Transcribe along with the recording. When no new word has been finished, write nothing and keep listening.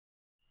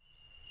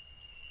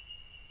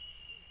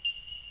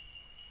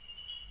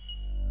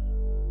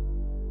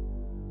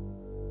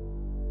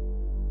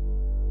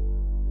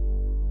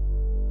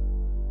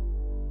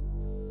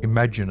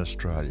Imagine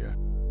Australia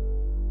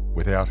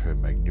without her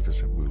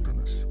magnificent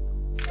wilderness.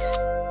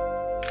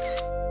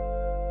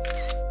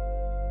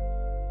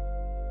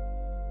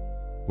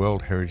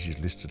 World Heritage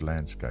listed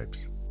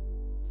landscapes,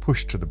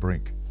 pushed to the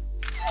brink.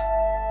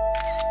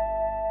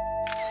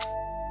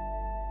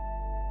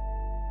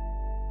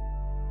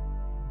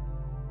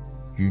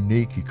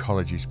 Unique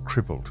ecologies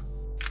crippled.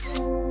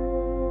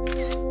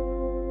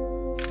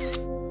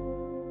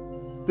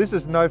 This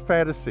is no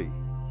fantasy,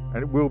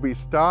 and it will be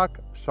stark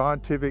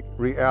scientific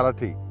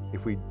reality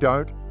if we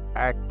don't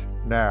act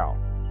now.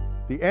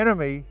 The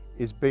enemy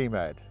is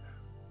BMAD,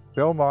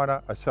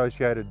 Bell-minor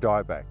associated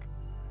dieback.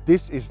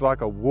 This is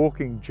like a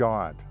walking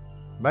giant,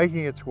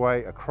 making its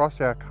way across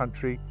our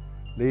country,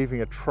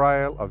 leaving a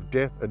trail of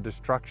death and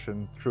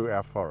destruction through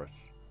our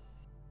forests.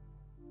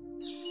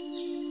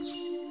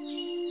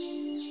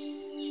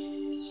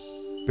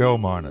 Bell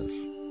miners,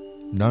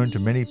 known to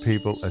many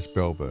people as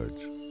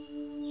bellbirds.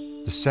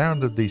 The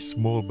sound of these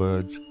small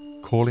birds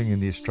calling in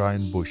the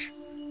Australian bush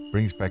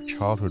brings back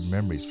childhood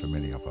memories for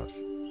many of us.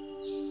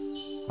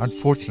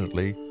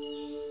 Unfortunately,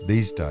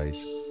 these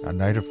days, our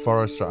native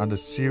forests are under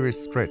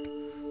serious threat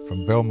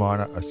from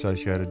bell-minor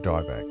associated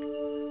dieback,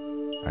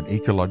 an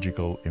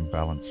ecological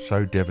imbalance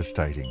so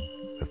devastating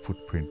the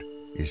footprint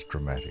is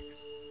dramatic.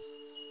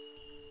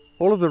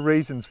 All of the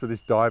reasons for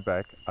this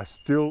dieback are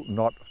still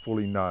not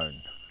fully known.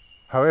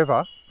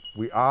 However,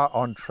 we are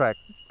on track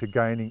to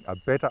gaining a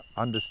better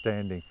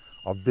understanding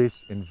of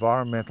this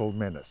environmental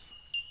menace.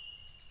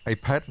 A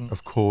pattern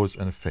of cause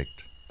and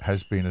effect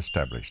has been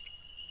established,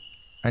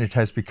 and it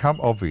has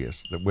become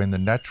obvious that when the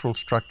natural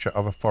structure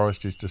of a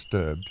forest is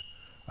disturbed,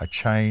 a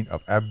chain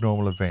of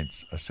abnormal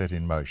events are set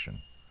in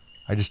motion.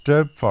 A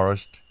disturbed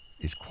forest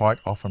is quite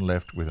often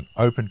left with an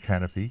open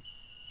canopy,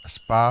 a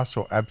sparse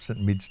or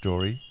absent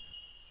mid-story,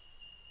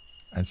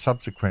 and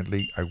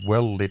subsequently a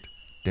well-lit,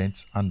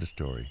 dense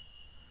understory.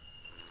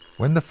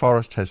 When the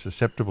forest has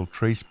susceptible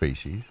tree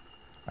species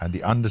and the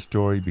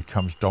understory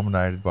becomes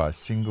dominated by a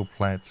single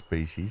plant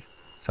species,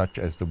 such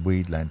as the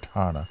weed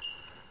lantana,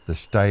 the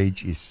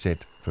stage is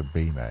set for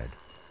BMAD.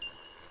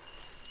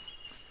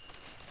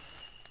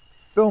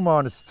 Bell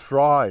miners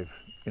thrive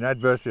in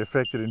adversely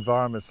affected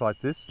environments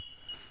like this.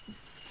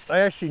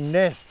 They actually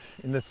nest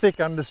in the thick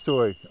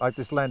understory like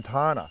this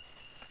lantana.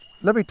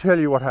 Let me tell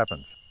you what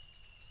happens.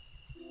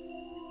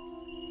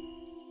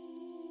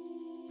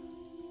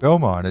 Bell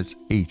miners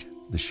eat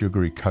the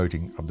sugary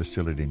coating of the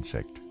psyllid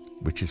insect,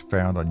 which is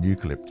found on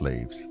eucalypt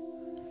leaves,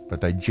 but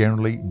they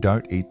generally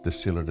don't eat the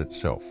psyllid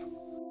itself.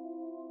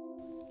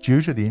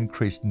 Due to the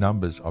increased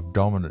numbers of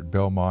dominant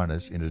bell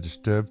miners in a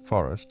disturbed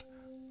forest,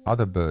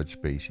 other bird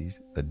species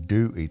that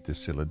do eat the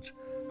psyllids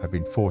have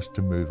been forced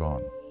to move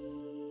on.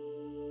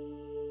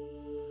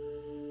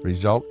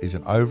 Result is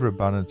an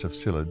overabundance of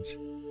psyllids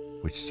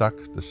which suck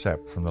the sap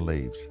from the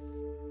leaves.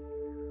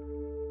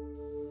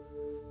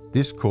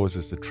 This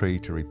causes the tree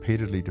to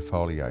repeatedly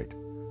defoliate,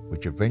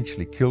 which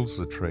eventually kills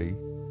the tree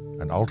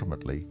and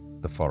ultimately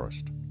the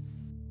forest.